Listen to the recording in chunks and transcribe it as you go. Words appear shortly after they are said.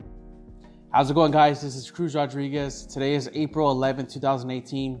How's it going, guys? This is Cruz Rodriguez. Today is April 11th,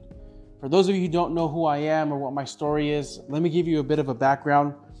 2018. For those of you who don't know who I am or what my story is, let me give you a bit of a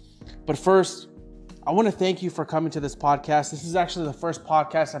background. But first, I want to thank you for coming to this podcast. This is actually the first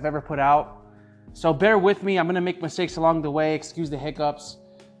podcast I've ever put out. So bear with me. I'm going to make mistakes along the way. Excuse the hiccups.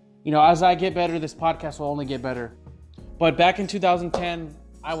 As I get better, this podcast will only get better. But back in 2010,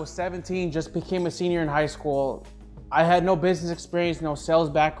 I was 17, just became a senior in high school. I had no business experience, no sales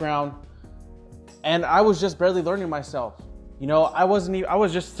background. And I was just barely learning myself. I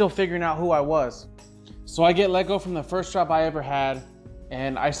was just still figuring out who I was. So I get let go from the first job I ever had,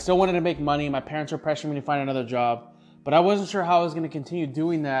 and I still wanted to make money. My parents were pressuring me to find another job, but I wasn't sure how I was going to continue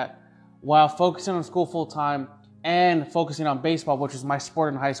doing that while focusing on school full time and focusing on baseball, which was my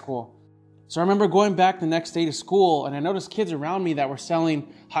sport in high school. So I remember going back the next day to school, and I noticed kids around me that were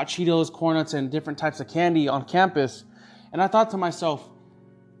selling hot Cheetos, Corn Nuts, and different types of candy on campus. And I thought to myself,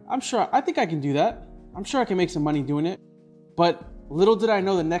 I think I can do that. I'm sure I can make some money doing it. But little did I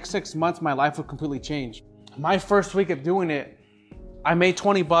know the next 6 months, my life would completely change. My first week of doing it, I made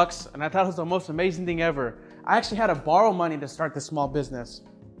 $20 and I thought it was the most amazing thing ever. I actually had to borrow money to start this small business.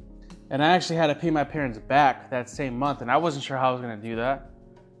 And I actually had to pay my parents back that same month. And I wasn't sure how I was going to do that.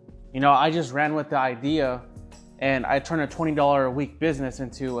 I just ran with the idea, and I turned a $20 a week business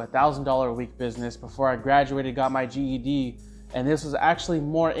into a $1,000 a week business before I graduated, got my GED. And this was actually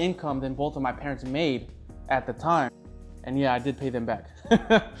more income than both of my parents made at the time. And yeah, I did pay them back.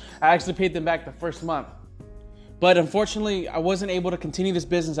 I actually paid them back the first month. But unfortunately, I wasn't able to continue this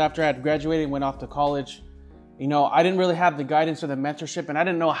business after I had graduated and went off to college. I didn't really have the guidance or the mentorship, and I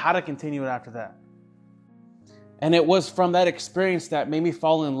didn't know how to continue it after that. And it was from that experience that made me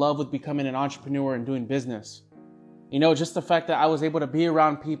fall in love with becoming an entrepreneur and doing business. Just the fact that I was able to be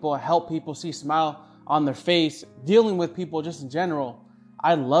around people, help people see smile on their face, dealing with people just in general.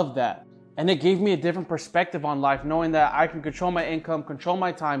 I love that. And it gave me a different perspective on life, knowing that I can control my income, control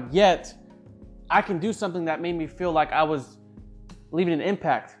my time, yet I can do something that made me feel like I was leaving an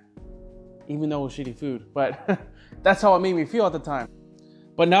impact, even though it was shitty food. But that's how it made me feel at the time.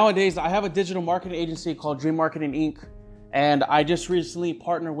 But nowadays, I have a digital marketing agency called Dream Marketing Inc. And I just recently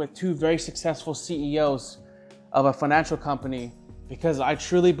partnered with two very successful CEOs of a financial company because I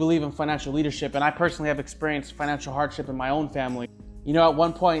truly believe in financial leadership. And I personally have experienced financial hardship in my own family. At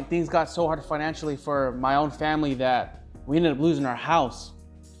one point, things got so hard financially for my own family that we ended up losing our house.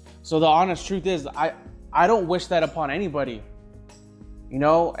 So the honest truth is, I don't wish that upon anybody,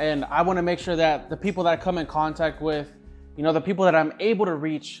 and I want to make sure that the people that I come in contact with, the people that I'm able to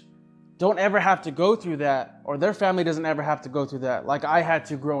reach don't ever have to go through that, or their family doesn't ever have to go through that like I had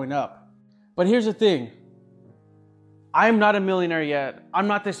to growing up. But here's the thing. I'm not a millionaire yet. I'm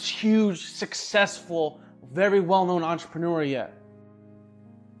not this huge, successful, very well-known entrepreneur yet.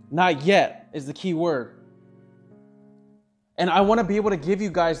 Not yet is the key word. And I want to be able to give you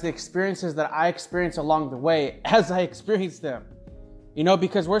guys the experiences that I experienced along the way as I experienced them.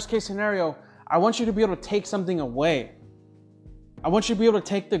 Because worst case scenario, I want you to be able to take something away. I want you to be able to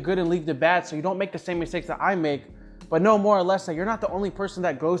take the good and leave the bad so you don't make the same mistakes that I make, but know more or less that you're not the only person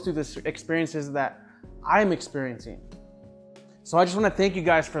that goes through the experiences that I'm experiencing. So I just want to thank you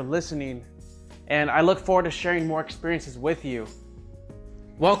guys for listening, and I look forward to sharing more experiences with you.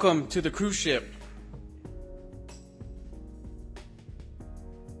 Welcome to the Cruise Ship.